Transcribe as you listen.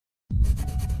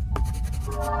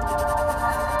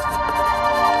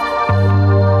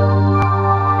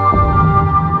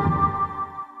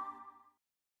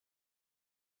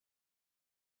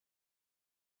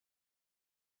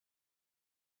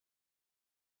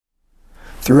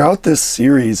Throughout this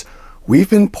series, we've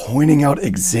been pointing out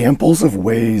examples of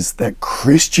ways that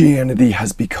Christianity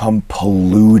has become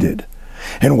polluted,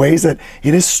 and ways that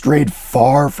it has strayed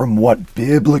far from what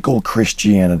biblical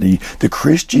Christianity, the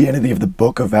Christianity of the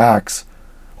book of Acts,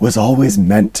 was always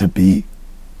meant to be.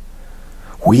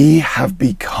 We have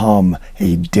become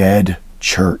a dead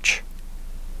church.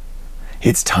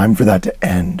 It's time for that to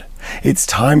end. It's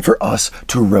time for us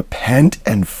to repent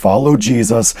and follow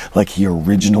Jesus like he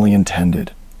originally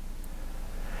intended.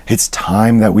 It's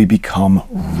time that we become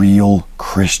real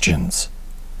Christians.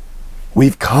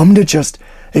 We've come to just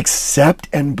accept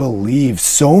and believe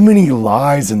so many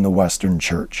lies in the Western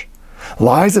church.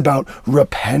 Lies about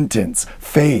repentance,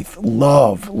 faith,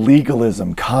 love,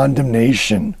 legalism,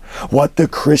 condemnation, what the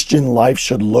Christian life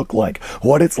should look like,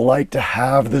 what it's like to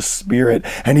have the Spirit,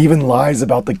 and even lies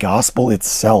about the gospel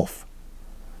itself.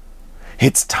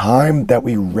 It's time that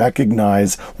we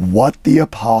recognize what the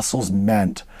apostles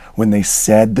meant when they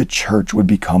said the church would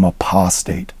become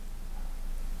apostate.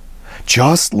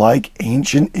 Just like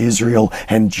ancient Israel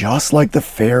and just like the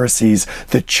Pharisees,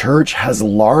 the church has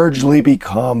largely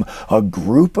become a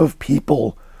group of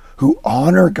people who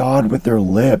honor God with their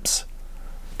lips,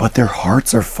 but their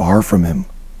hearts are far from him.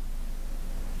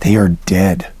 They are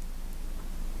dead.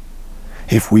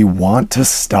 If we want to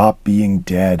stop being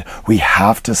dead, we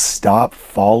have to stop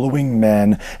following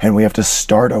men and we have to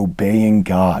start obeying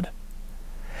God.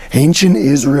 Ancient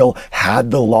Israel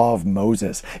had the law of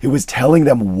Moses. It was telling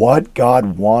them what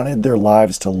God wanted their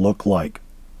lives to look like.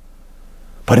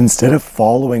 But instead of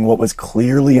following what was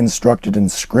clearly instructed in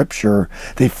Scripture,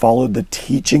 they followed the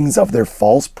teachings of their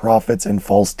false prophets and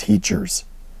false teachers.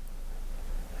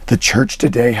 The church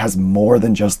today has more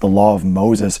than just the law of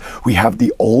Moses. We have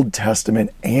the Old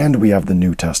Testament and we have the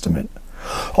New Testament.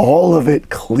 All of it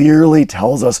clearly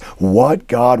tells us what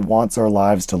God wants our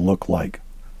lives to look like.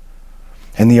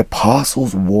 And the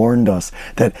apostles warned us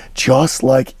that just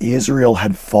like Israel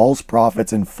had false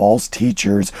prophets and false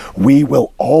teachers, we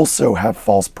will also have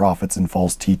false prophets and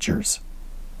false teachers.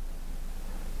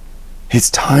 It's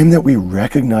time that we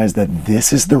recognize that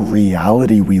this is the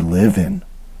reality we live in.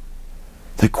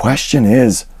 The question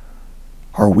is,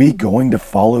 are we going to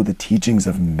follow the teachings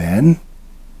of men?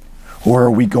 Or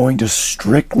are we going to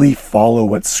strictly follow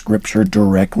what Scripture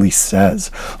directly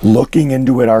says, looking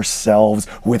into it ourselves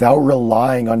without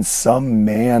relying on some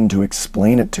man to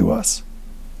explain it to us?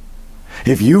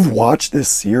 If you've watched this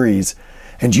series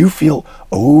and you feel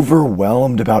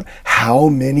overwhelmed about how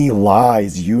many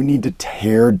lies you need to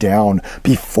tear down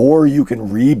before you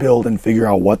can rebuild and figure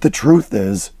out what the truth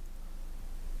is,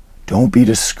 don't be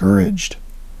discouraged.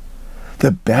 The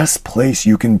best place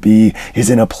you can be is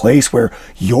in a place where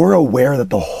you're aware that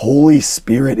the Holy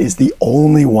Spirit is the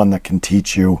only one that can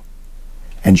teach you,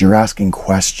 and you're asking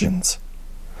questions.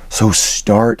 So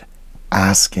start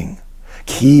asking.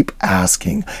 Keep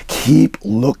asking. Keep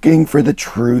looking for the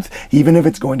truth, even if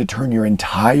it's going to turn your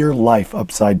entire life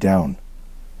upside down.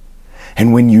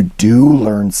 And when you do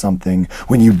learn something,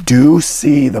 when you do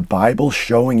see the Bible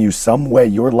showing you some way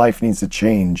your life needs to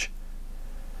change,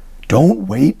 don't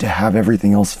wait to have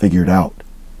everything else figured out.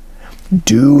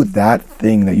 Do that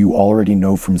thing that you already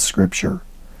know from Scripture.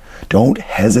 Don't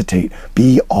hesitate.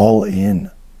 Be all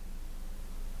in.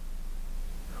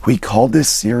 We called this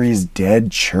series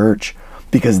Dead Church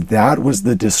because that was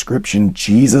the description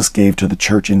Jesus gave to the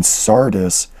church in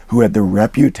Sardis, who had the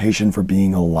reputation for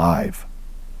being alive.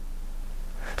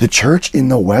 The church in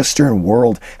the Western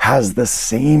world has the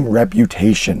same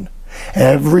reputation.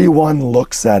 Everyone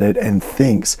looks at it and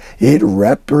thinks it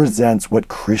represents what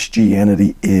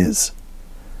Christianity is.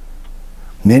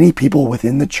 Many people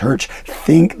within the church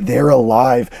think they're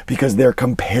alive because they're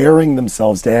comparing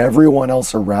themselves to everyone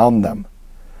else around them.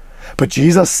 But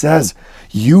Jesus says,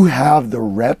 you have the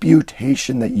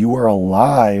reputation that you are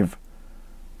alive,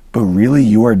 but really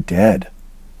you are dead.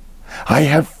 I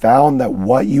have found that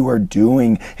what you are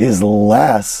doing is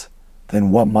less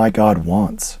than what my God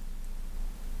wants.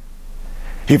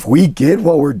 If we get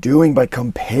what we're doing by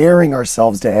comparing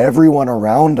ourselves to everyone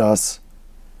around us,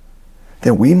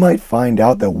 then we might find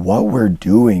out that what we're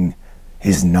doing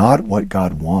is not what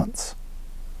God wants.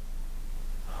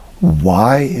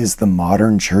 Why is the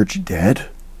modern church dead?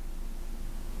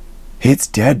 It's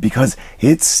dead because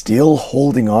it's still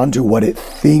holding on to what it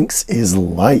thinks is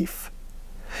life.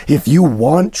 If you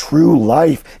want true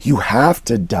life, you have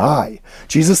to die.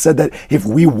 Jesus said that if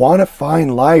we want to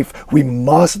find life, we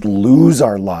must lose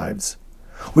our lives.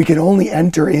 We can only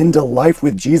enter into life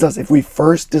with Jesus if we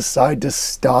first decide to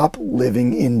stop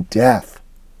living in death.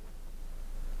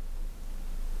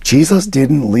 Jesus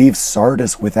didn't leave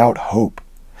Sardis without hope.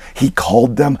 He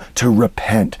called them to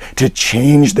repent, to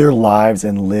change their lives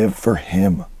and live for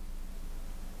Him.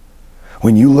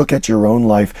 When you look at your own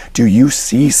life, do you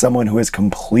see someone who has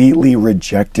completely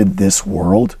rejected this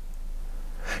world?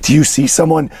 Do you see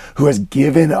someone who has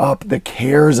given up the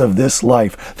cares of this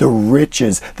life, the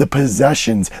riches, the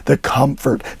possessions, the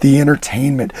comfort, the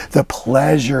entertainment, the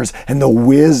pleasures, and the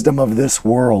wisdom of this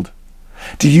world?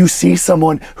 Do you see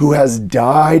someone who has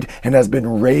died and has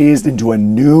been raised into a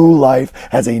new life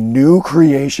as a new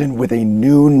creation with a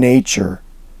new nature?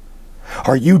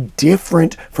 Are you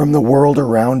different from the world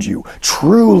around you?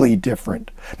 Truly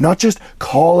different. Not just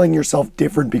calling yourself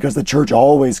different because the church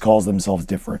always calls themselves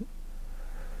different.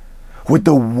 Would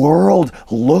the world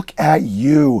look at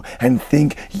you and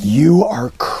think you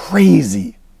are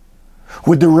crazy?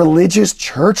 Would the religious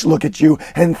church look at you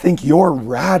and think you're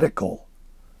radical?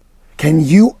 Can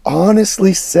you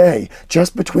honestly say,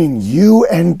 just between you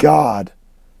and God,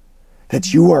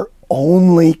 that you are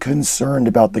only concerned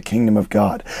about the kingdom of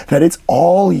God? That it's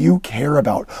all you care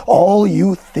about, all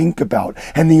you think about,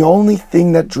 and the only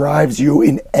thing that drives you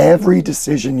in every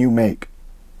decision you make?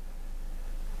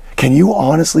 Can you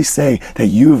honestly say that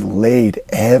you've laid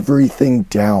everything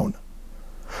down?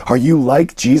 Are you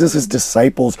like Jesus'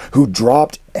 disciples who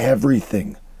dropped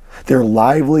everything, their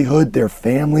livelihood, their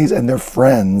families, and their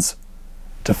friends,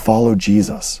 to follow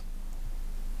Jesus?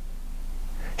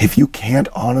 If you can't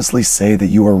honestly say that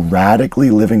you are radically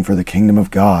living for the kingdom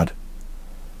of God,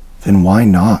 then why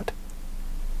not?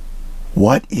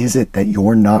 What is it that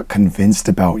you're not convinced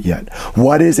about yet?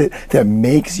 What is it that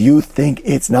makes you think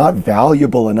it's not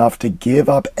valuable enough to give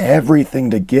up everything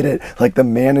to get it, like the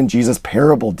man in Jesus'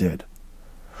 parable did?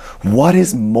 What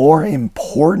is more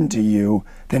important to you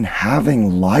than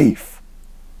having life?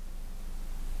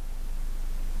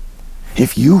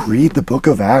 If you read the book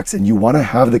of Acts and you want to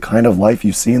have the kind of life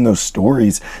you see in those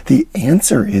stories, the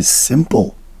answer is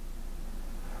simple.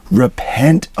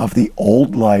 Repent of the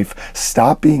old life,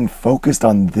 stop being focused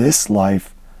on this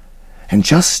life, and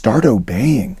just start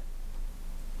obeying.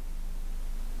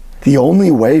 The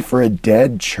only way for a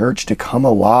dead church to come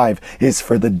alive is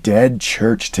for the dead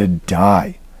church to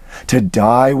die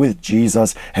with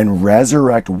Jesus and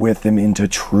resurrect with Him into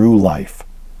true life.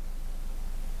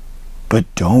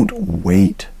 But don't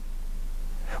wait.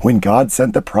 When God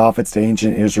sent the prophets to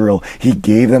ancient Israel, He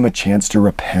gave them a chance to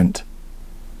repent.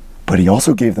 But He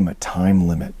also gave them a time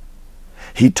limit.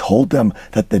 He told them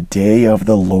that the day of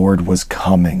the Lord was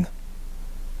coming.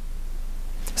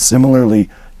 Similarly,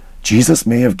 Jesus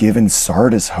may have given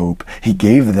Sardis hope. He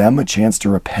gave them a chance to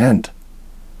repent.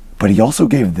 But He also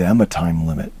gave them a time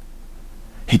limit.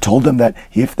 He told them that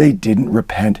if they didn't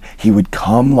repent, He would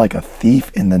come like a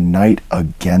thief in the night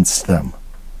against them.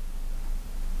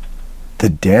 The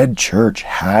dead church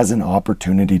has an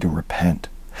opportunity to repent.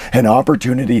 An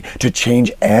opportunity to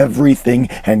change everything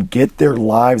and get their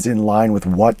lives in line with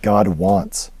what God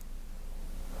wants.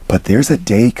 But there's a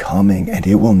day coming, and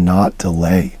it will not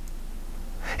delay.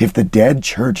 If the dead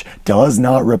church does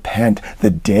not repent, the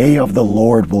day of the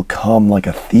Lord will come like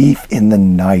a thief in the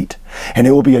night, and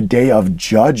it will be a day of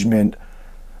judgment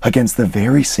against the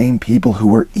very same people who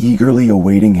were eagerly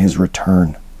awaiting His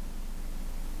return.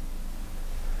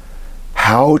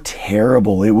 How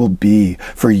terrible it will be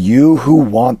for you who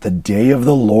want the day of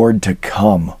the Lord to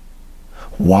come.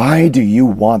 Why do you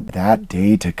want that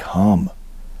day to come?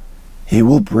 It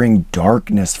will bring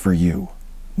darkness for you,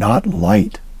 not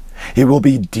light. It will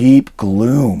be deep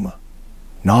gloom,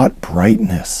 not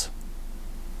brightness.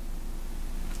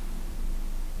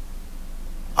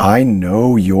 I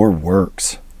know your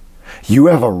works. You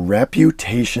have a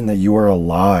reputation that you are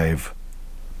alive,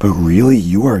 but really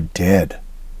you are dead.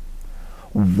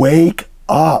 Wake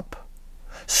up.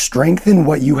 Strengthen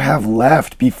what you have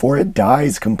left before it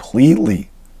dies completely.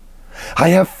 I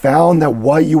have found that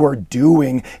what you are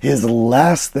doing is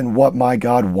less than what my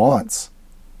God wants.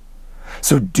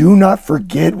 So do not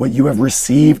forget what you have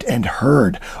received and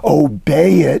heard.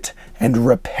 Obey it and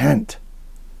repent.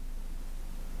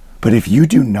 But if you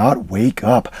do not wake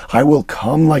up, I will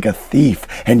come like a thief,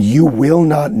 and you will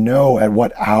not know at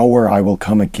what hour I will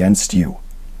come against you.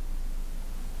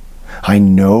 I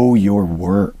know your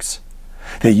works,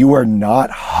 that you are not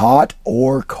hot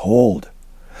or cold.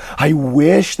 I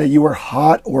wish that you were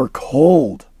hot or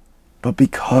cold, but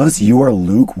because you are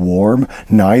lukewarm,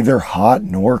 neither hot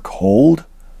nor cold,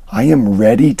 I am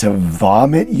ready to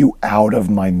vomit you out of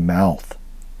my mouth.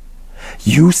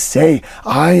 You say,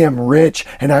 I am rich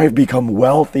and I have become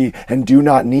wealthy and do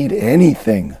not need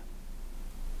anything.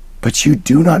 But you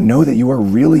do not know that you are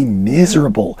really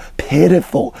miserable,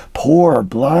 pitiful, poor,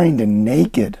 blind, and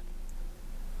naked.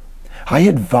 I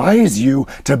advise you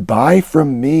to buy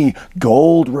from me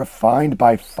gold refined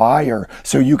by fire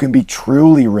so you can be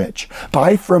truly rich.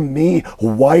 Buy from me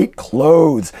white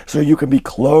clothes so you can be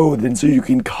clothed and so you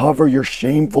can cover your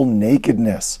shameful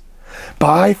nakedness.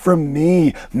 Buy from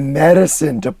me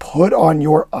medicine to put on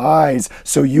your eyes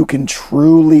so you can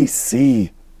truly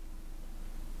see.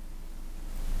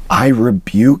 I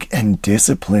rebuke and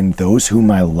discipline those whom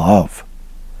I love.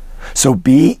 So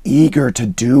be eager to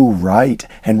do right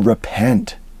and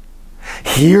repent.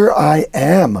 Here I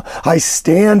am. I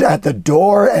stand at the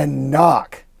door and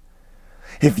knock.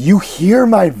 If you hear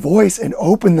my voice and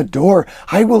open the door,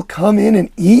 I will come in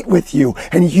and eat with you,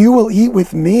 and you will eat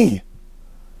with me.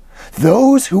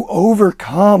 Those who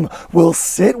overcome will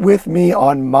sit with me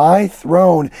on my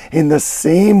throne in the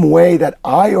same way that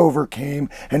I overcame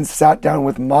and sat down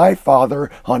with my Father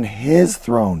on his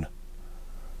throne.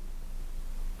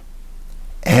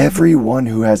 Everyone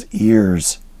who has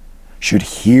ears should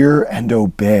hear and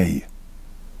obey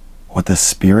what the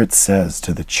Spirit says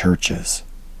to the churches.